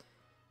valid.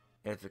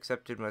 And if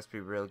accepted, must be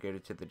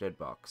relegated to the dead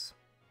box.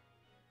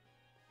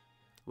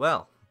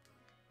 Well.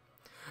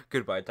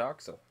 Goodbye,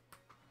 Toxel.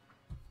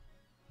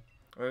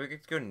 Or we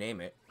could go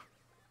name it.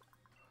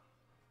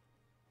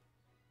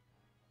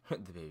 The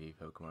baby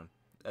Pokemon.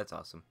 That's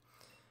awesome.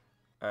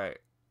 Alright.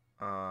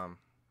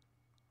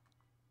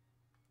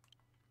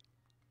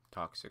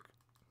 Toxic.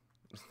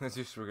 That's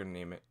just we're gonna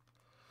name it.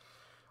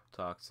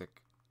 Toxic.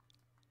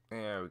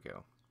 There we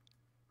go.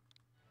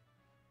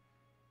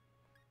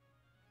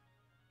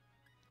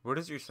 What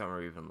does your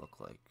summer even look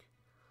like?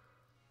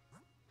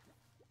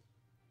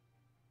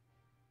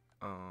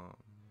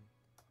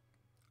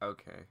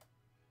 Okay.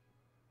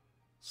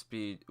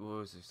 Speed, what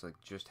was this, like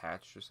just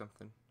hatched or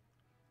something?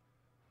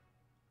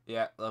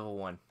 Yeah, level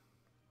 1.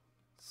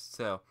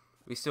 So,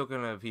 we still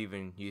couldn't have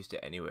even used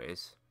it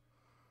anyways.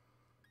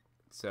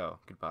 So,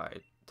 goodbye,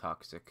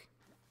 Toxic.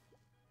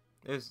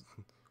 It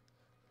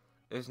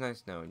was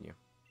nice knowing you.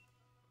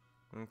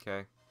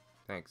 Okay.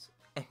 thanks.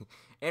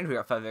 And we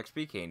got 5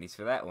 XP candies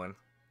for that one.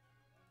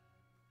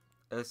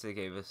 At least they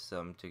gave us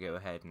some to go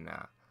ahead and,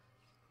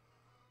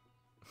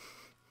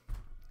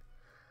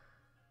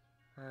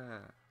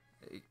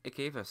 it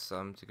gave us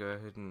some to go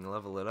ahead and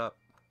level it up.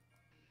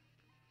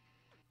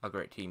 Oh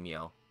great, team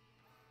yell.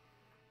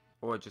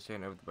 Or just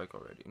hand over the bike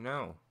already.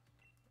 No.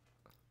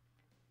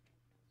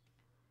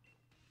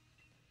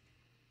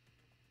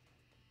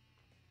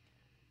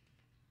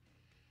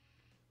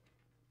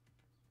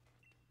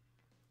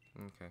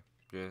 Okay,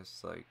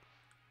 just like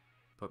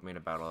put me in a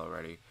battle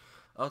already.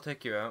 I'll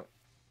take you out.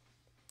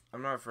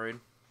 I'm not afraid.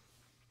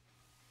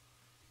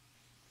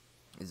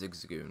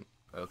 Zigzagoon.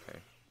 Okay.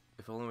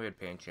 If only we had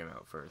Pancham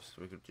out first,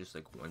 we could just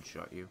like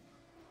one-shot you.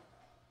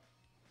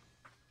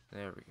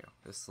 There we go.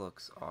 This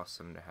looks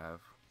awesome to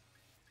have.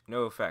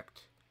 No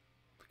effect,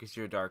 because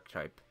you're a dark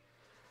type.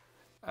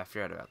 I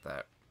forgot about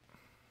that.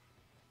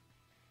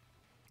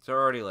 So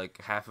already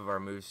like half of our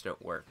moves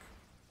don't work.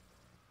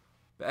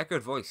 The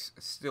echoed voice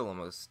still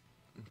almost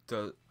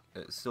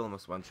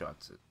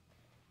one-shots it.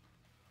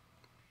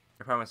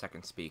 I promise I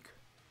can speak.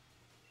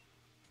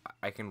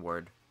 I can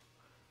word.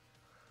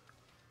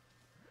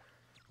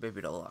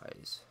 Baby to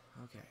lies.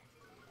 Okay.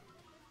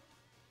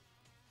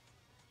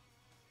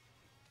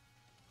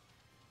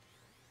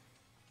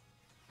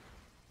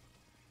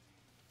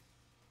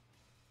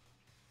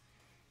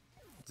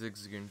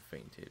 Zigzagoon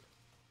fainted.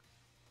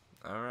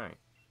 Alright.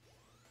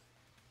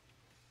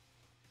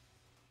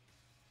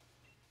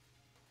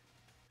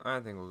 I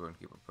think we're going to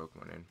keep our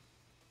Pokemon in.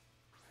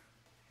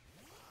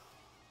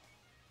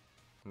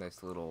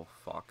 Nice little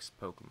fox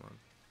Pokemon.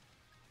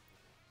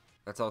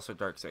 That's also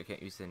dark, so I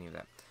can't use any of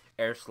that.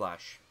 Air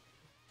Slash.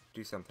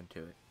 Do something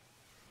to it.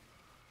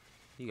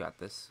 You got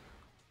this.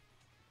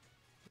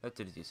 That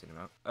did a decent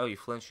amount. Oh, you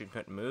flinched and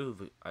couldn't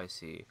move. I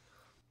see.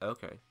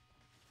 Okay.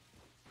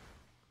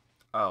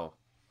 Oh.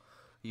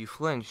 You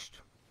flinched.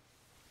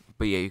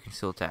 But yeah, you can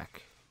still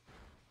attack.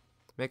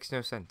 Makes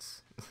no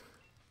sense.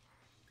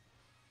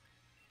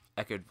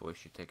 Echoed voice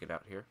should take it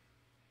out here.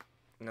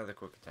 Another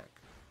quick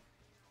attack.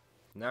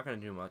 Not gonna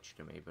do much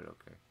to me, but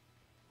okay.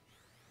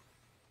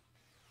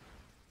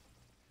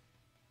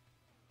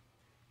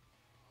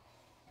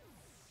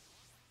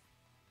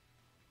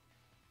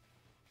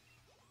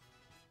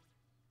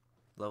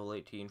 Level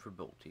 18 for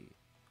Bolty.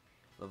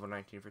 Level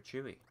 19 for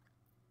Chewy.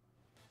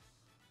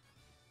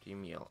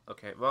 Team Yell.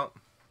 Okay, well,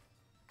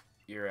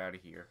 you're out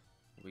of here.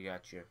 We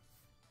got you.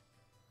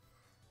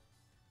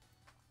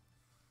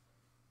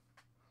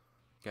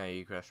 Okay,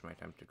 you crushed my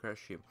attempt to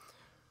crush you.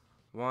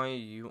 Why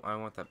you? I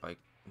want that bike.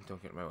 Don't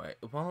get in my way.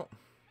 Well,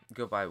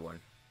 go buy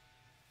one.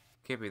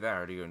 Can't be that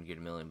hard. You're going to get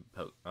a million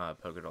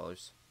Poké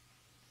Dollars.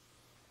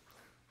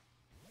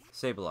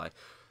 Sableye.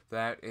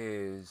 That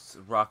is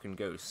Rock and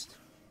Ghost.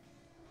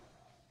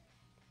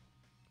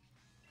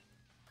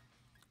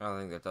 I don't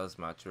think that does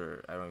much,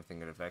 or I don't even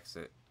think it affects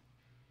it.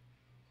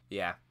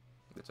 Yeah,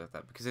 it's like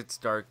that because it's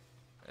dark.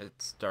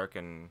 It's dark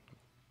and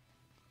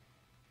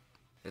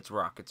it's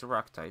rock. It's a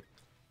rock type.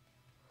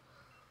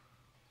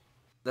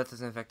 That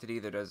doesn't affect it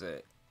either, does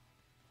it?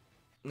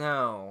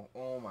 No.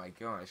 Oh my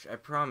gosh. I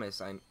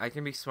promise. I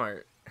can be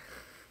smart.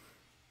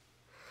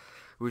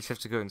 We just have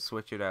to go and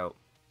switch it out.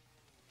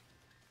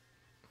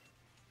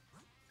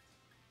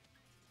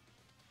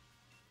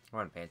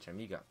 Come on,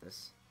 Pancham. You got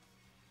this.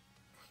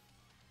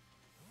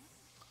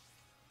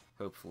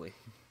 Hopefully.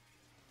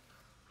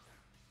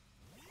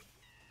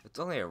 It's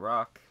only a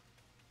rock.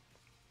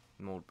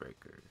 Mold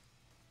Breaker.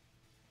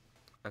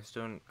 I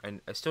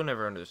still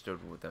never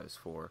understood what that was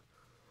for.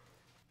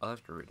 I'll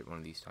have to read it one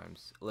of these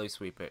times. Low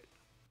sweep it.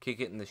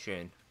 Kick it in the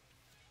shin.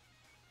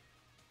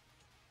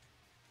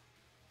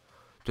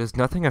 Does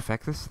nothing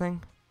affect this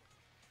thing?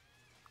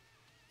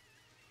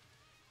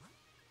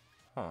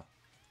 Huh.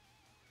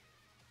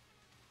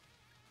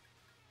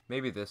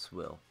 Maybe this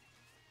will.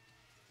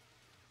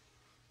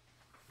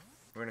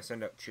 We're gonna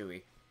send out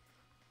Chewy.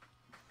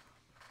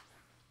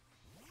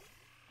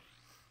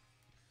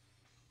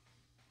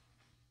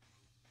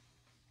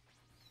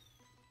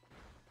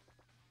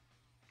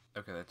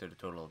 Okay, that did a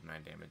total of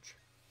 9 damage.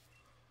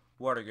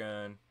 Water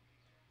gun.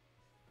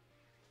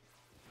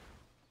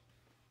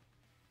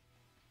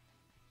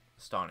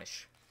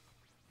 Astonish.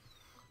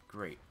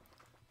 Great.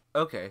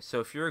 Okay,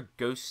 so if you're a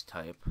ghost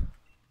type...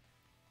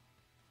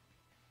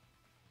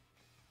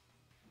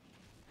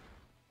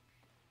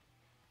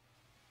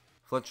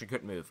 Fletcher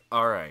couldn't move.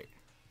 Alright.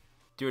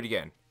 Do it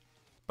again.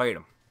 Bite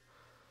him.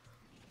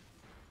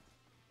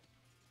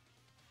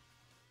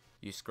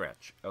 You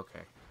scratch.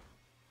 Okay.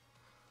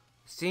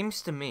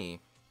 Seems to me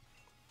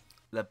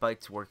that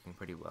bite's working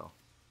pretty well.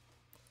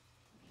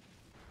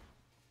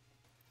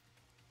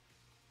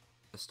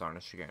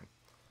 Astonish again.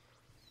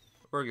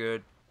 We're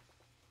good.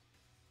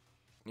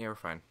 Yeah, we're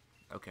fine.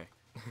 Okay.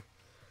 I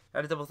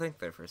had to double think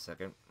there for a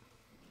second.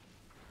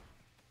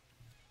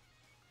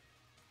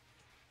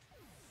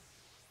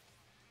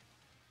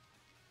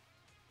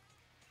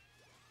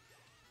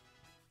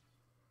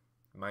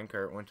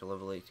 Minecart went to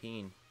level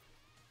 18.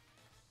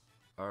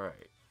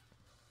 Alright.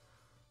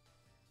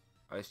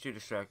 I was too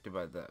distracted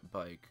by that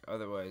bike.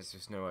 Otherwise,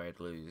 there's no way I'd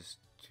lose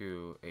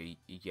to a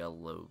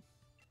yellow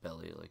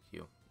belly like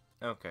you.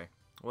 Okay,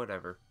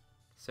 whatever.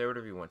 Say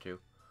whatever you want to.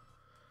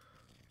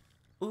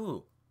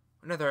 Ooh,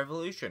 another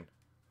evolution.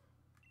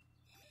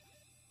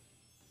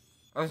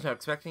 I was not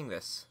expecting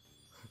this.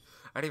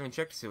 I didn't even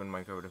check to see when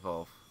Minecraft would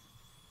evolve.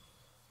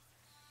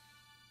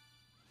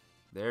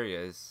 There he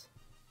is.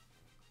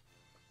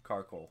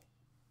 Carcoal.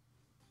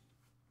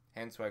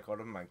 Hence why I called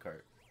him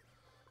minecart.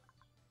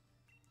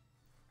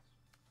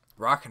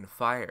 Rock and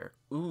fire.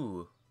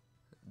 Ooh,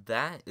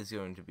 that is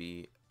going to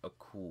be a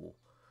cool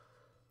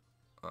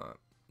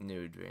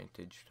new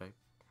advantage type.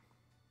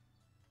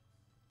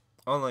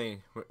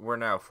 Only we're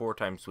now 4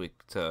 times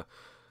weak to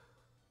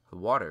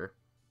water.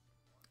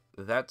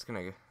 That's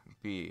gonna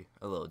be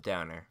a little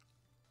downer.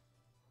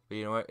 But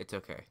you know what? It's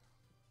okay.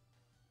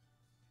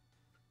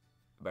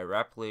 By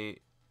rapidly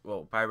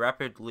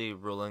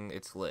rolling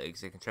its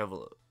legs, it can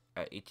travel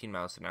at 18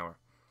 miles an hour.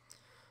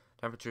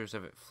 Temperatures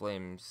of its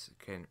flames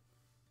can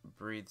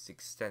breathe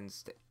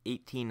extends to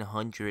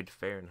 1800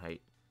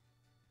 Fahrenheit.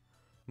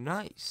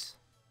 Nice.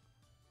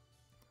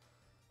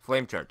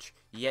 Flame charge.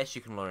 Yes,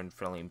 you can learn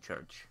flame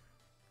charge.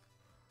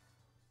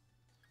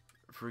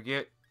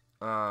 Forget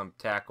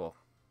tackle.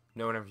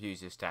 No one ever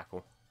uses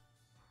tackle.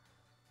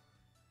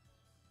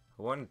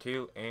 1,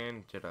 2,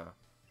 and ta-da.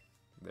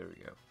 There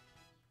we go.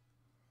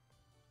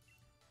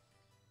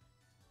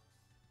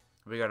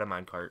 We got a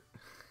minecart.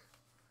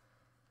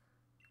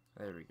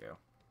 There we go.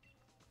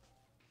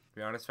 To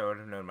be honest, if I would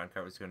have known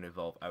minecart was going to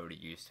evolve, I would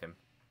have used him.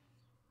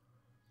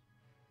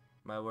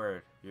 My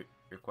word,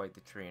 you're quite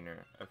the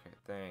trainer. Okay,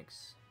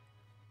 thanks.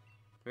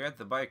 We got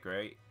the bike,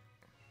 right?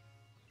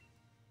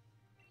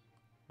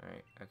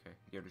 Alright, okay,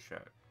 give it a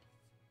shot.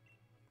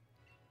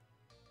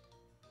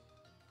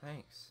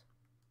 Thanks.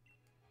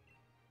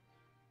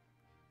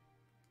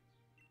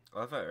 I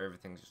love how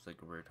everything's just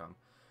like a weird Tom.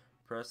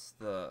 Press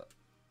the...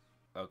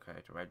 Okay,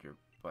 to ride your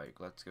bike.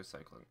 Let's go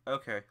cycling.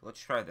 Okay, let's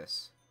try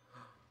this.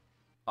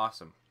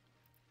 Awesome.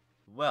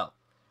 Well,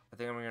 I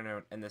think I'm going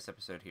to end this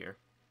episode here.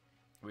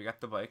 We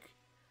got the bike.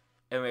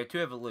 And we had 2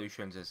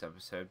 evolutions this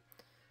episode.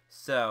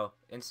 So,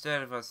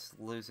 instead of us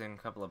losing a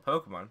couple of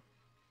Pokemon,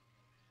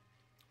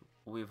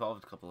 we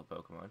evolved a couple of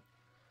Pokemon.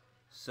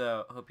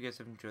 So, I hope you guys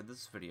have enjoyed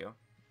this video.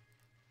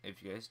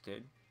 If you guys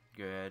did,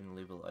 go ahead and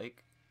leave a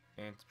like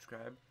and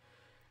subscribe.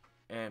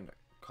 And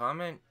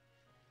comment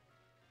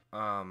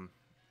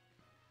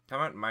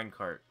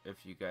minecart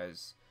if you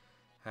guys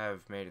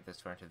have made it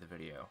this far into the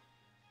video.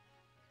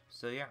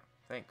 So yeah,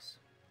 thanks.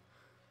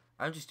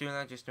 I'm just doing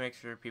that just to make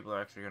sure people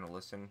are actually going to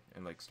listen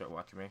and like start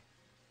watching me.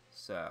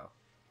 So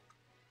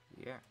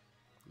yeah,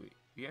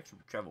 we actually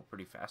travel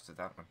pretty fast with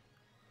that one.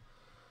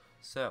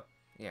 So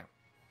yeah,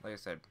 like I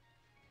said,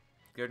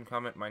 go ahead and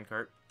comment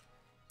minecart.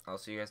 I'll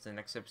see you guys in the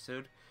next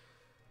episode.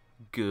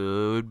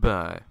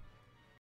 Goodbye.